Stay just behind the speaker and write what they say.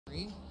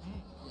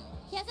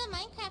He has a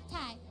Minecraft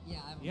tie. Yeah,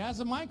 He has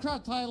a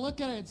Minecraft tie. Look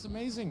at it. It's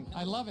amazing.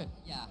 I love it.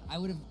 yeah, I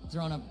would have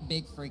thrown a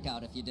big freak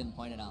out if you didn't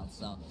point it out,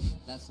 so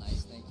that's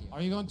nice, thank you.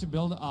 Are you going to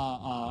build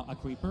a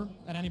creeper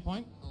at any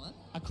point? What?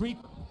 A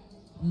creeper.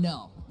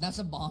 No, that's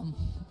a bomb.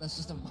 That's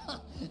just a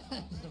bomb.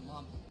 That's just a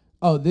bomb.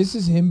 Oh, this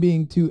is him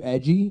being too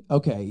edgy?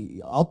 Okay,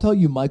 I'll tell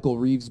you Michael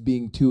Reeves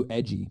being too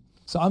edgy.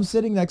 So I'm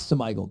sitting next to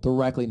Michael,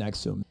 directly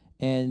next to him.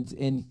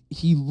 And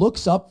he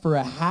looks up for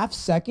a half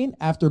second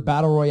after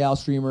Battle Royale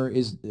streamer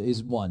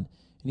is won.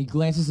 And he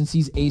glances and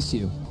sees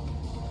Aceu.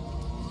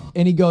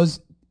 And he goes,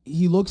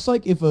 he looks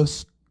like if a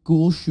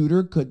school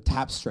shooter could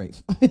tap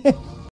strafe.